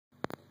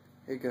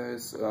Hey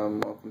guys,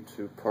 welcome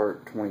to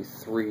part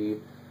 23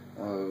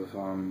 of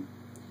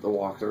the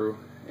walkthrough,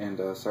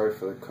 and sorry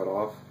for the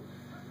cutoff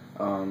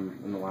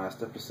in the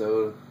last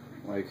episode.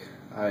 Like,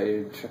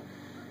 I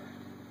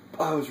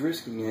was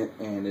risking it,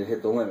 and it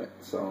hit the limit,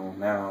 so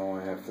now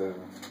I have to,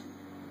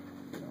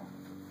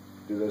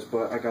 do this.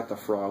 But I got the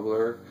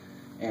Frogler,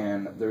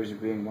 and the reason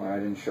being why I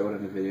didn't show it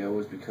in the video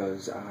was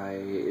because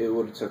it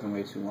would have taken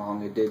way too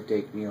long. It did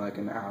take me like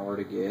an hour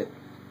to get,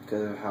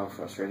 because of how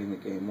frustrating the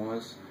game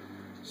was.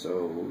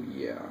 So,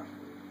 yeah.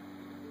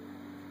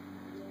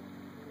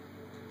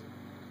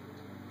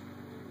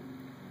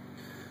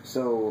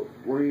 So,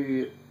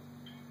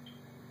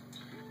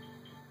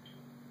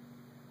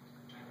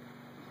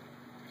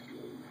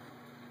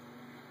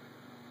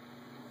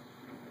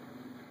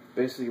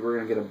 basically, we're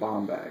gonna get a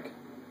bomb bag.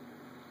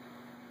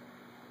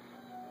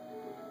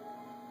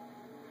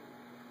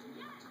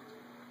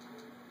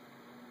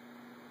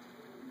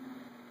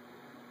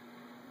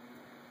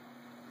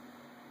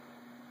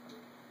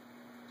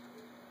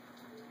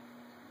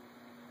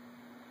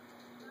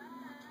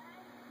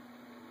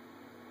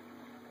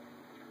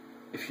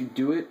 If you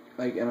do it,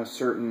 like, in a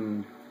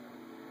certain...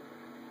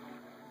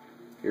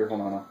 Here,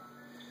 hold on.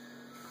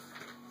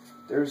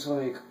 There's,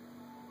 like...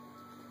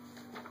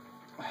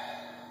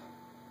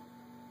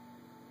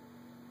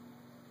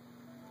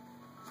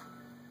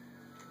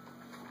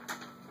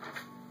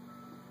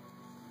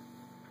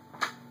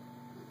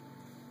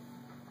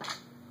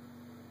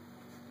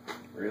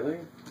 Really?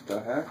 What the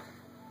heck?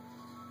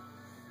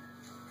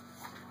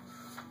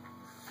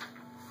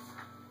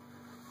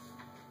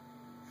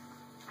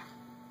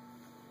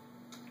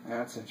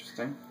 That's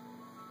interesting.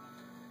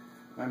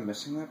 Am I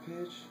missing that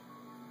page?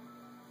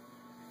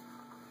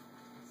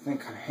 I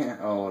think I am.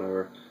 Oh,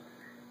 whatever.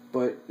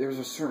 But there's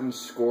a certain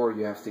score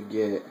you have to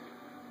get,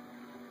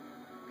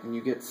 and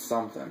you get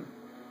something.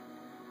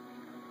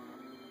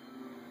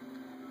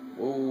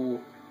 Whoa.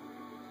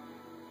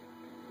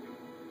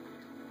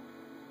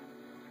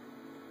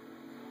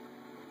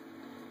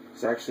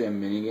 It's actually a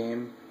mini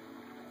game,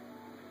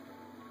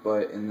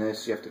 but in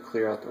this you have to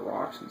clear out the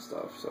rocks and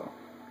stuff, so.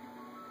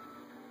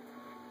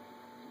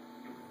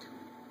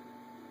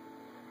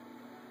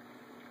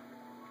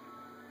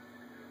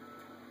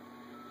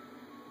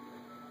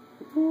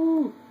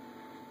 Woo!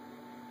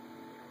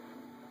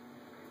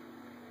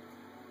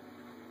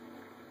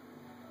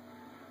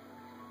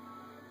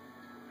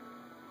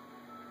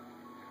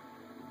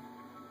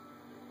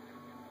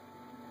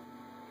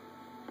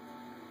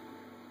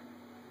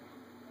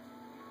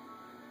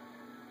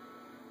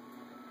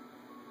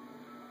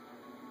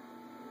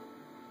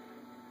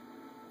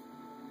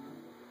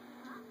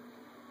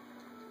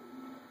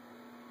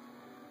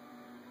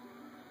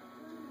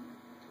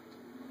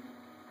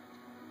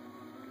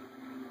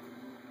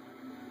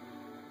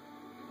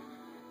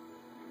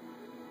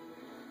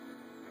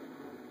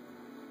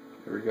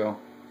 Here we go.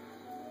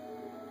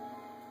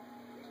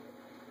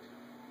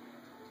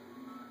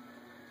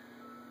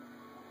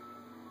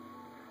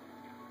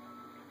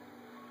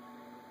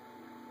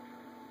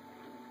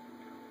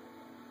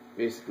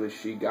 Basically,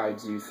 she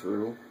guides you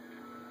through,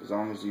 as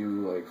long as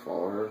you, like,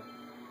 follow her.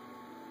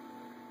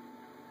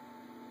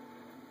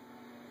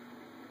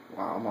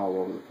 Wow, I'm all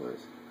over the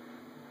place.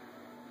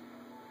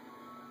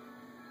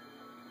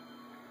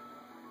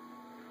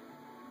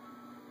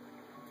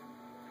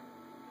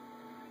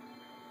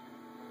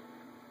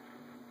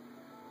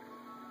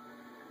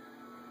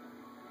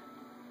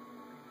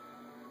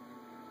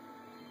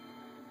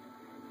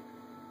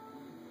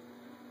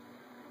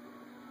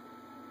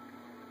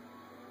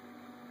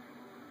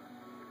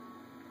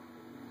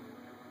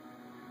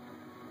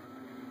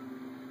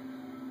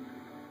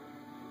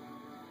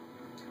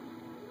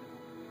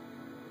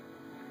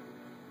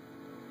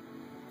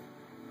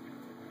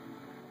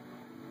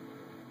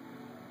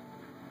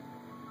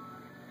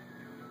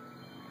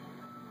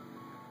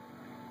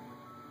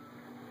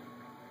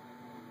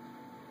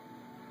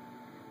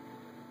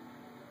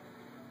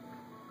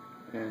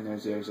 And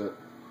there's the exit.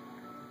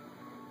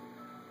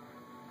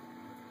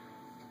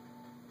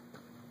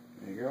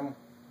 There you go.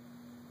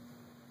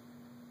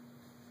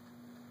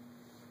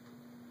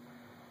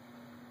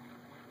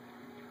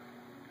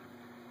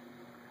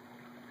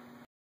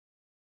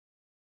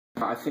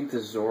 I think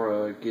the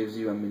Zora gives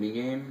you a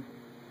minigame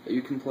that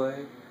you can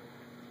play.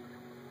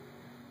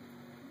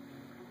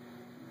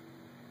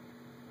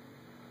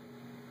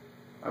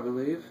 I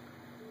believe.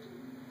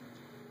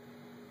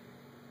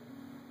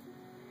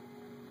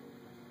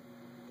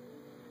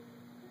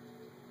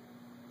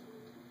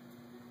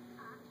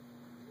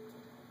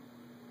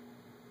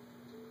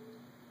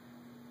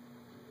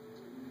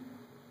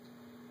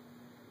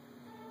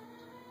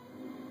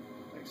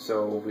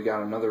 So we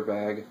got another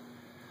bag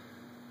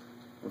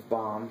of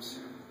bombs.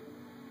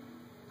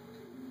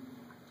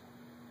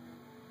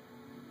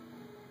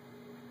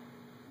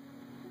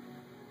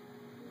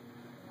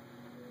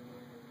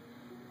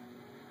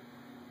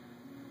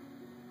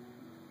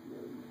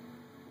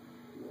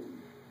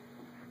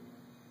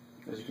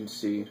 As you can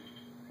see,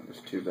 there's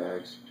 2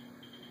 bags.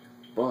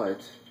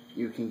 But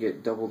you can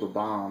get double the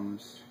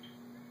bombs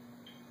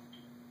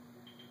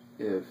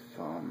if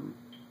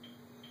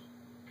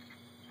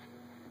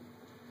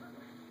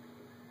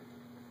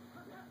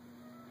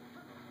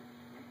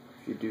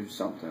you do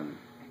something,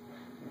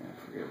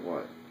 I forget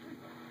what.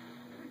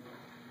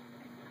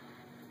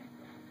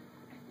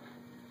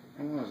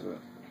 What was it?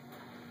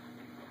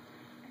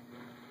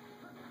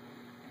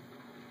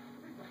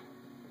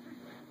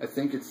 I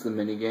think it's the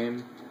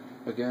minigame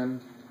again.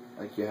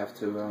 Like, you have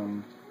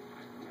to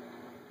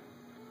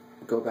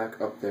go back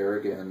up there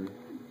again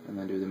and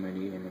then do the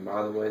minigame. And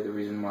by the way, the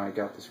reason why I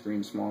got the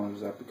screen smaller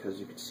was that because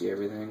you could see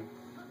everything.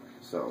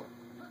 So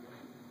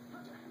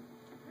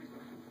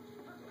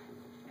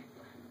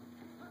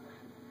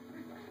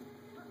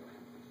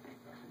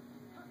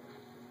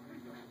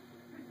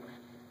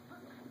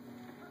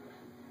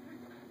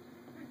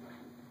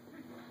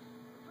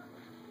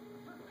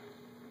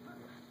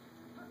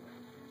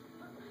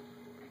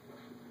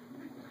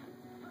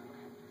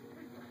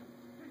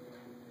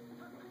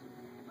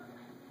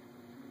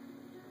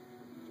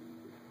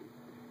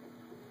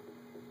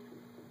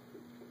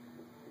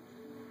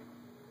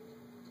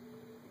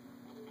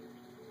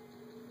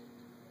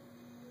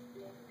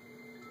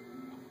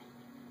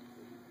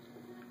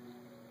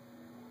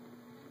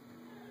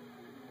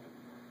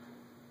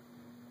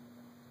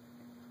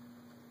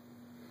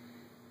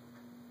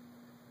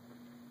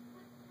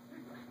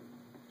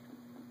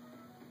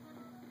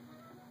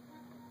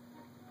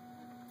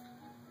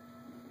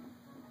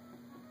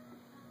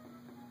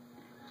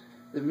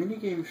the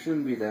minigame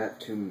shouldn't be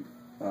that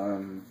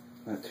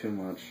not too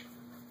much.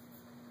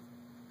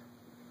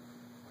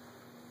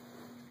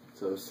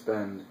 So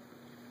spend,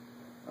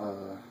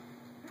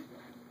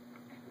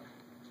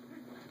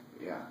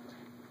 yeah.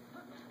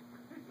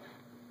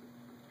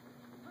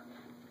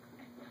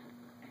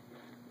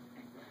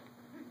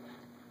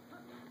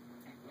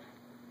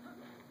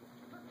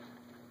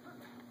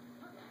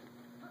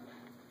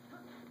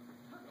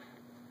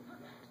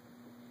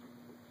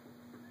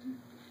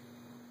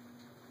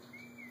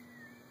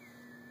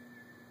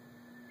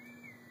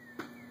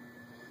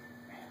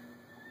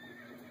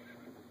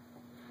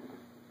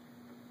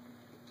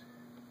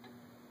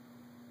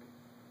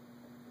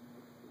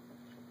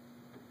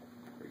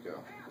 Go.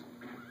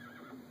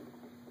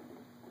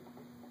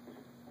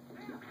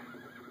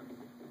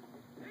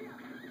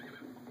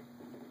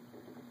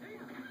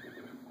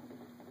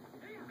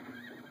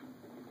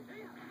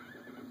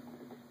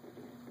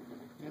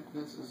 Yep,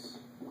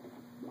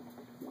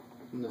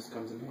 this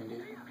comes in handy.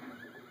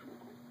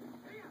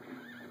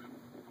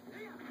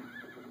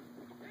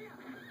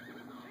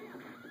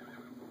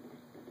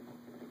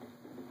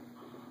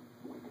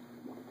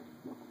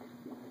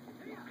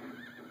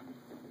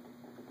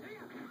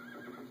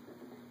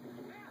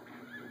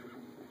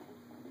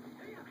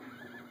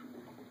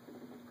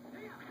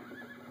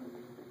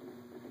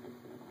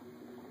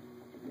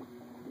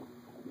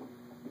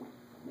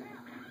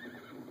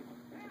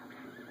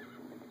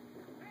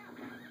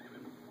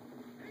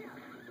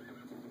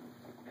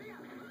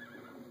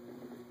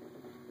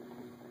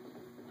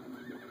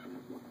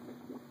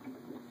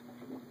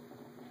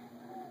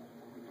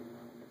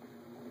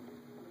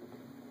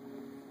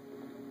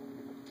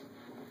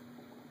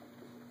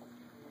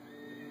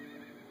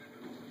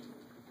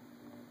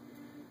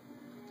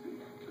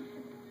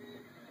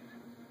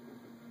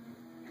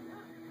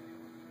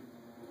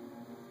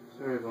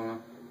 Sorry,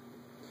 Vaughn.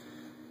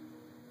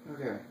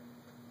 Okay.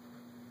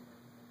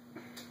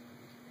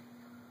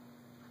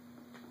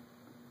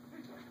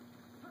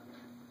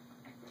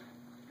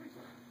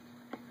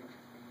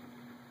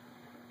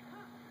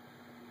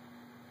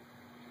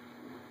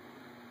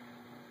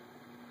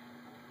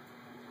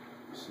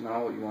 So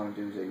now what you want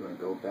to do is that you want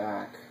to go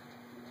back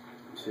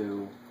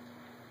to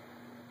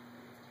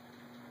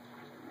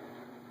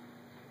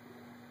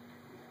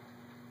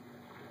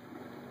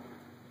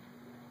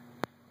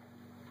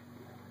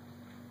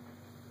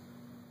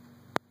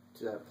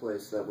that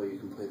place, that way you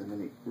can play the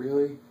mini.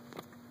 Really?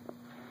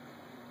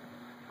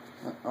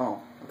 Oh,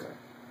 okay.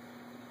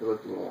 It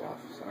looked a little off,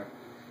 sorry.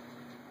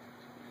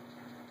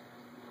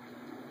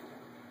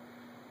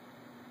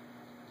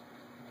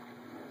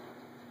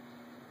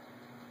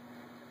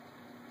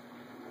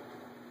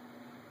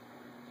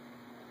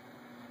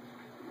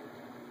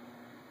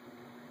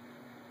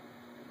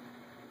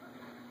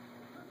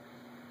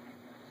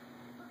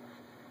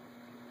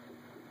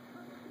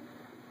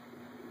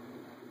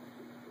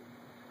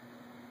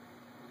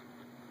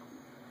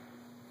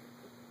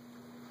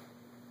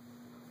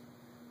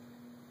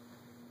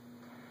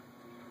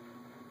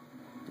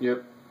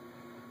 Yep.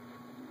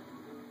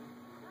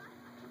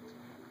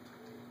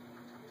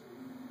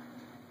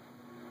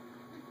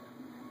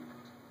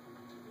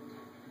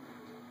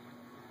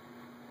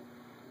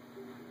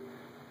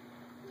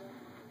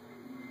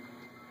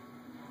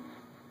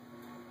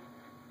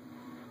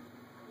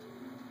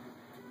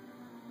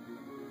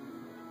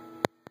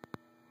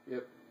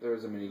 Yep, there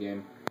was a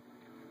minigame.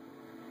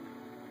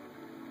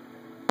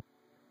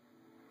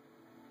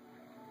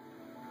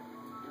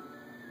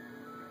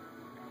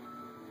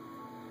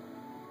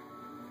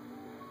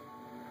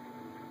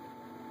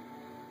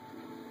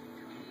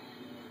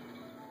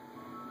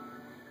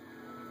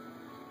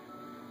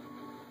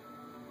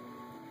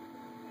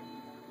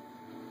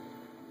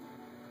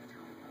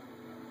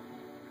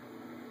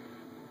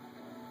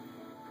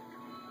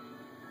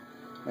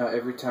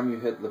 every time you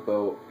hit the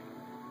boat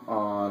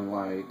on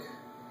like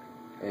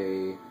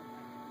a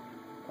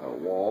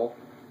wall,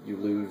 you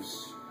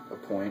lose a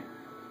point.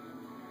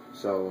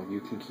 So you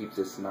can keep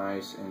this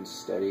nice and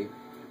steady.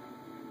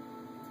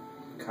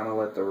 Kind of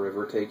let the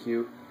river take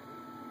you.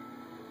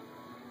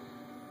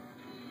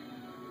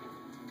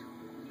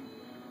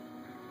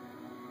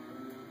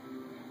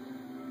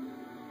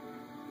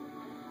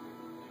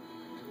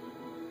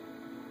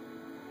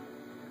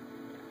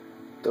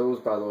 Those,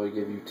 by the way,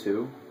 give you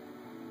 2.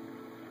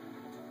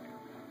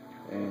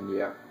 And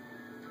yeah.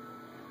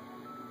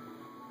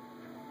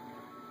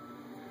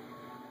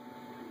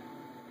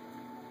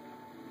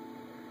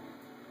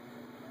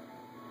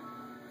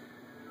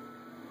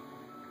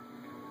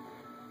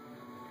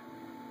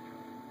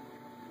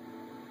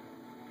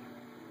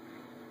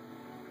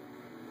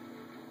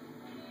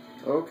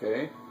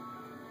 Okay.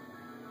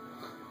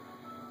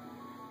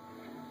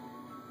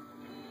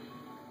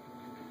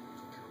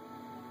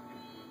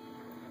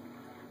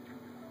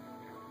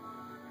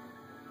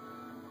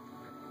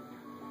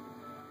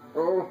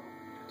 Oh,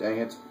 dang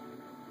it.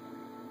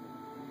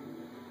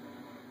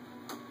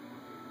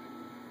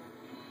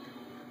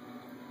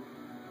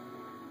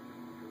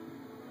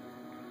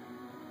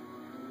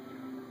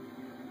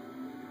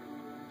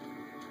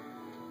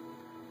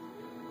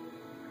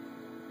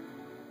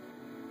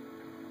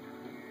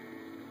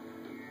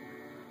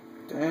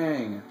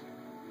 Dang.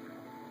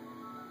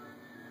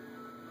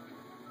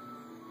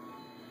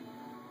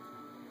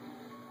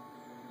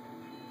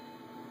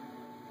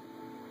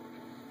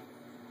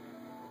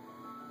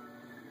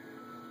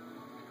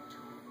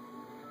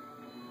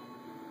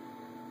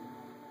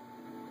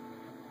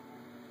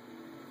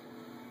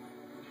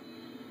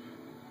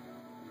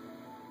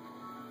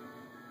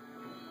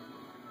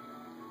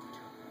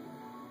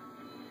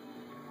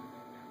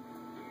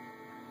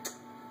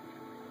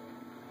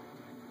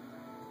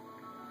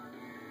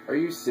 Are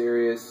you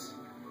serious?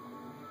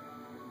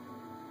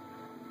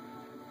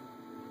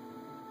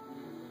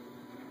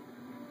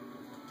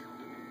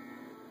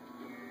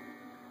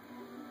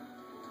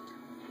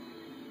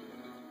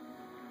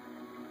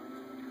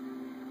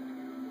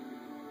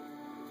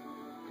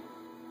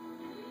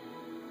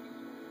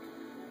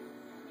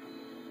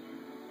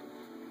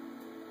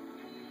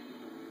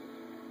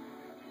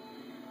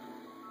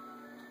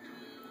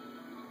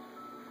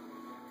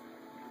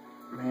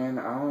 Man,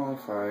 I don't know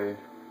if I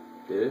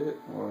did it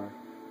or...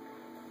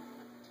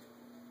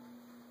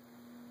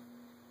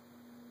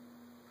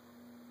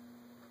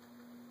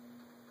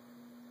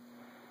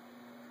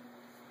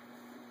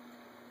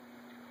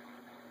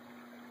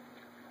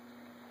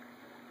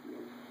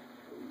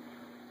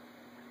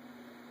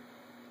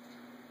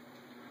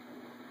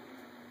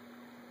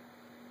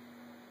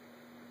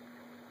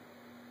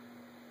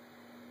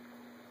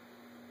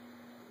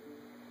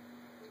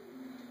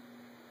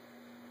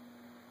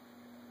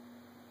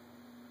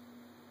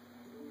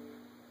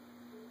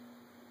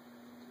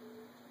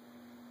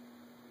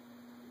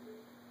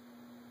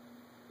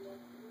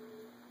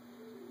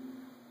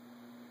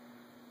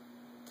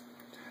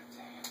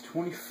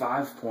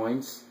 $25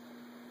 points.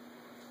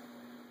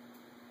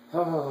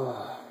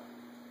 Oh,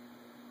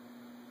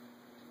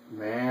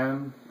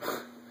 man.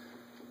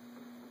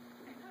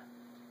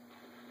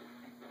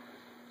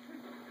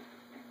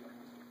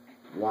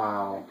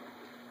 Wow.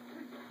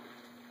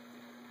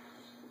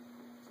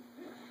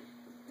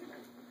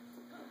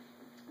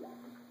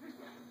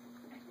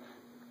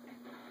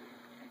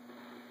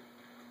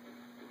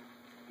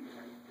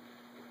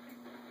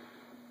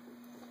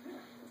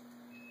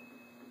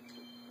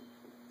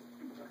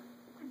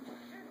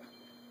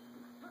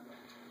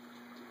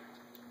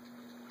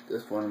 At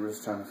this point, I'm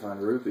just trying to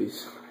find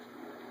rupees.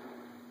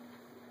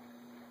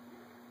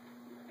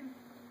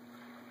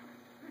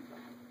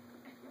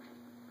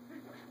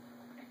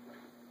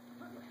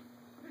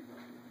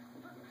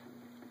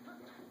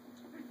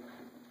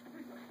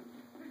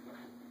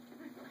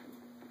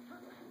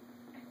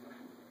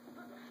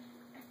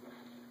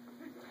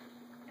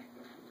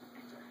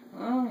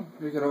 Oh,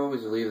 we could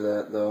always leave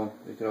that, though.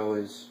 We could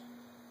always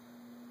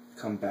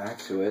come back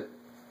to it.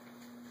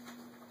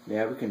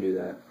 Yeah, we can do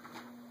that.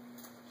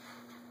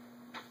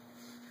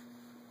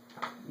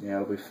 Yeah,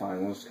 it'll be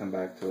fine. We'll just come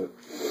back to it.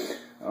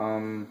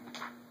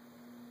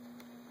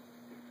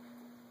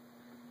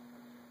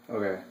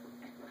 Okay.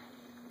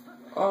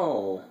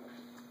 Oh.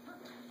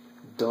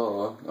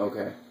 Duh.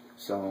 Okay.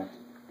 So.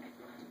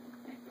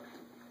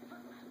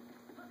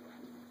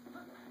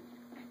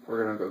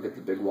 We're gonna go get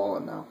the big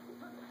wallet now.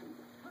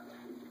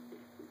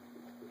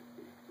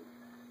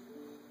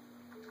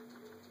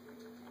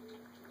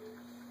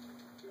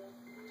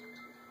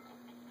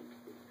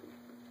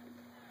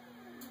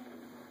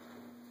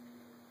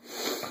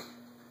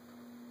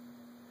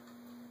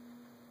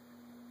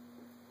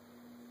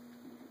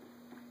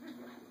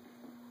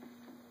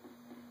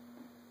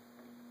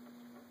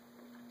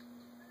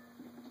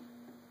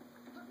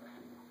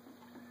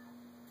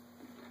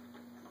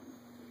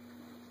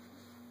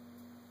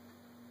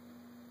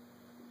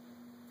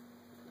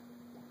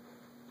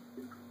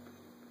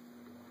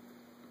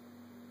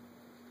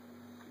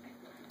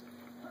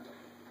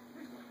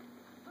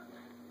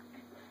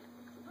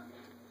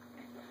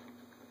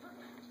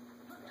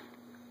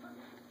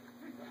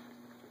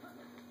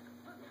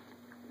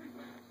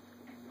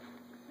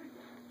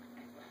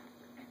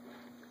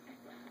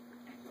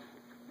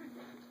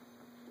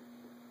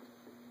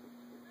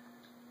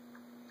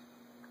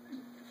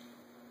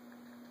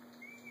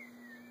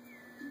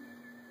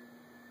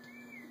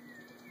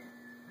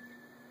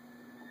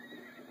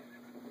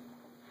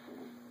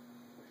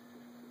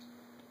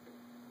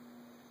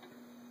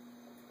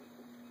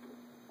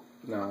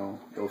 No,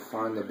 you'll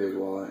find the big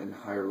wallet in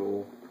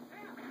Hyrule.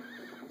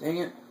 Dang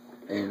it!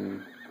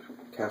 In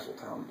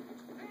Castletown.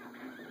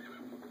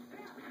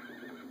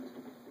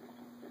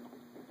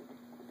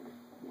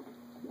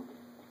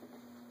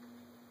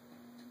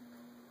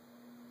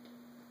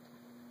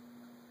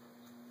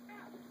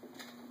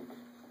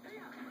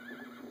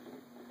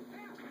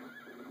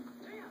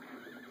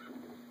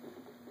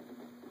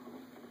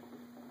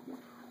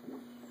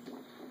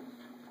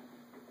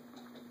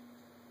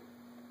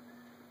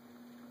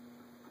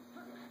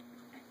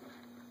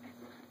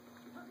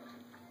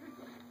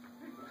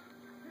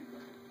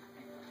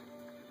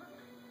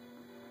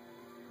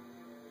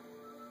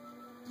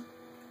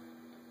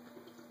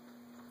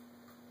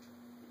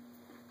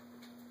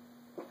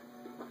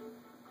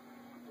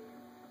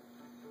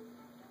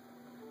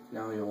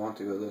 Now you'll want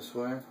to go this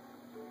way.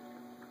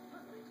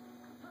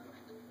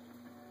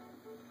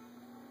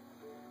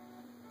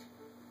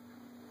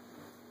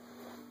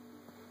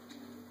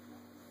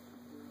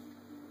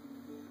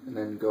 And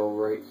then go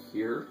right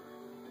here.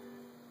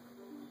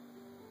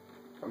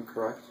 If I'm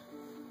correct.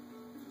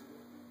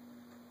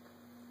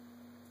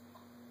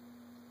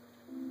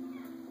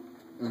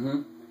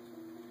 Mm-hmm.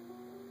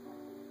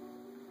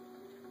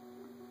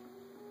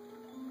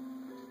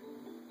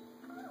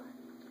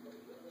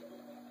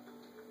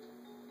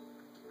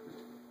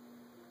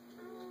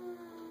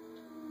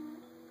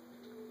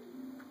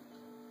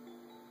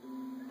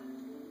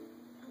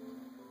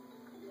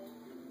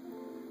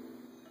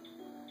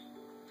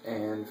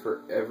 And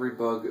for every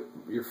bug,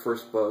 your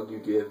first bug you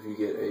give, you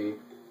get a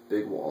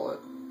big wallet.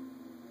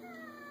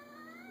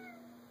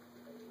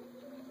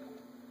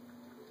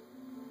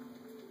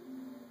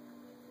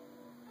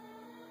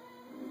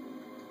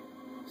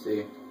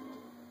 See?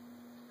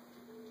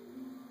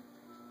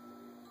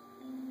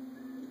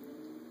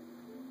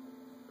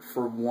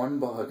 For one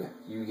bug,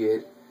 you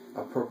get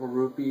a purple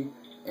rupee,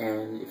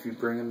 and if you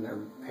bring them their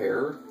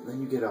pair,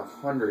 then you get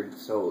 100.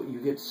 So you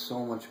get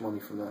so much money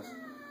from this.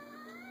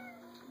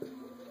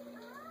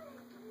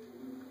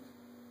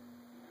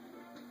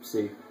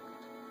 See?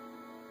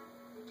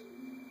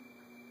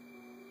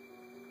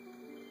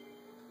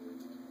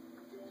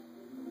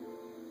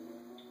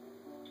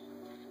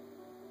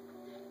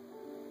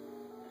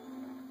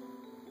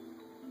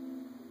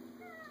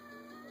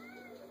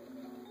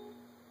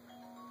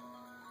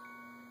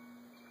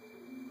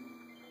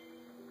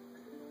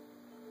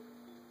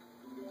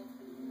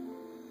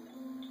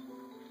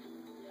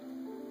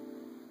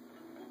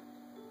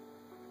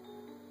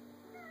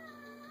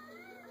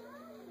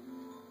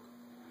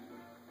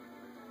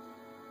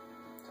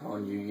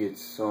 Telling you, you get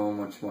so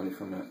much money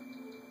from it.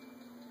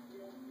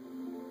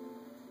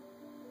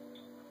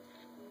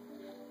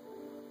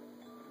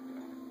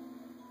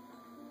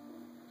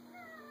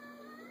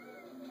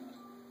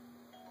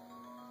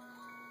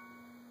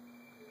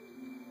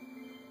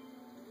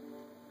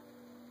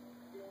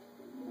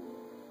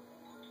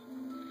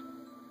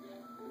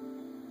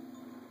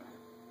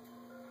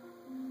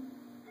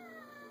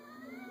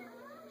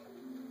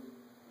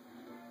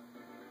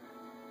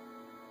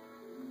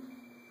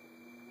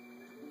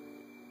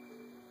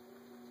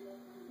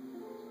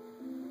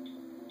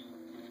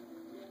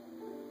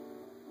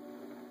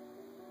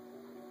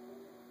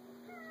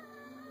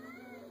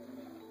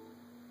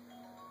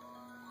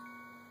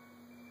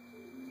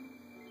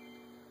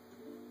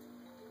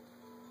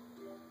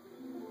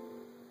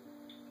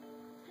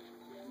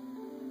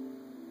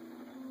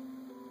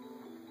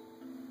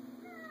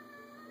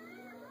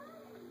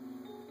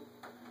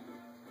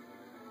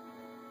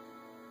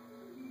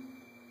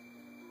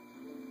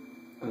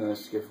 And then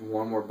let's give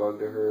one more bug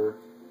to her,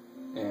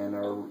 and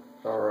our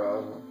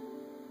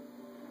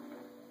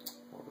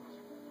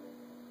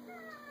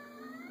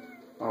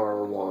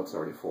wallet's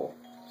already full.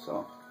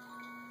 So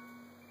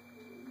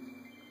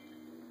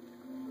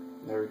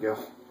there we go.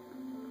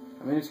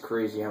 I mean, it's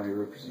crazy how many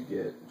rupees you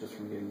get just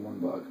from getting one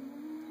bug.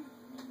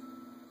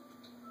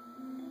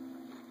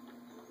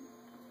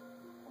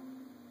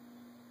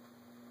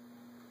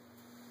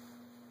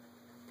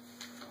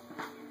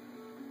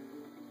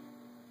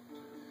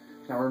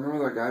 Now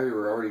remember that guy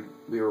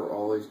we were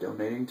always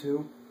donating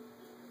to?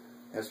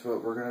 That's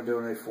what we're gonna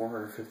donate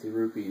 450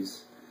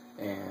 rupees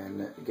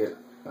and get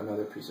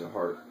another piece of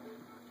heart.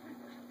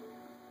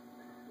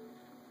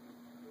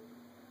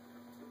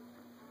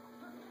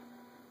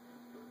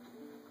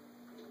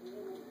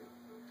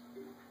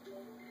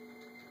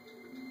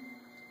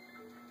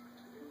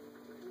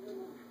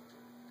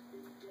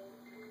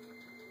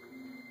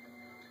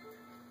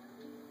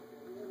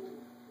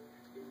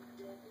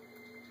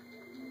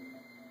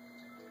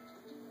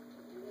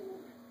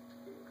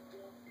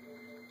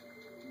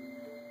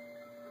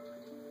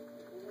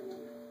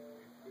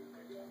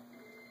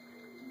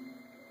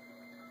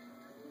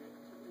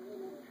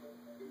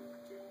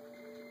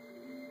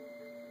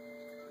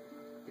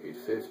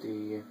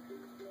 $850,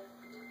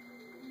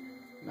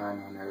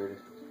 900,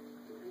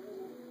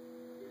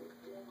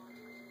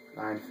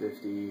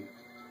 950,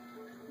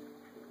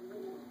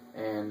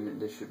 and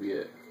this should be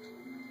it.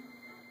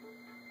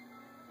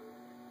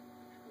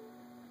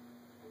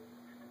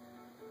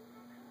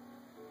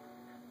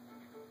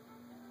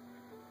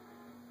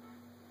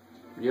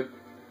 Yep.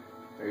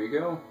 There you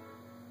go.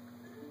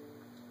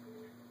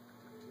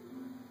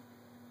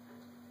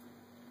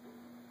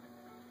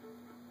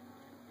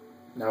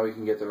 Now we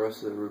can get the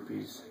rest of the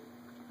rupees.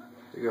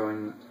 They're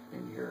going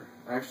in here.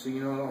 Actually,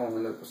 you know what? I'll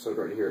end the episode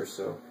right here,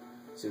 so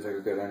seems like a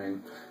good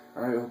ending.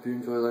 Alright, I hope you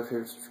enjoy. Like,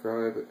 favorite,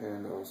 subscribe,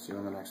 and I'll see you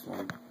on the next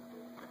one.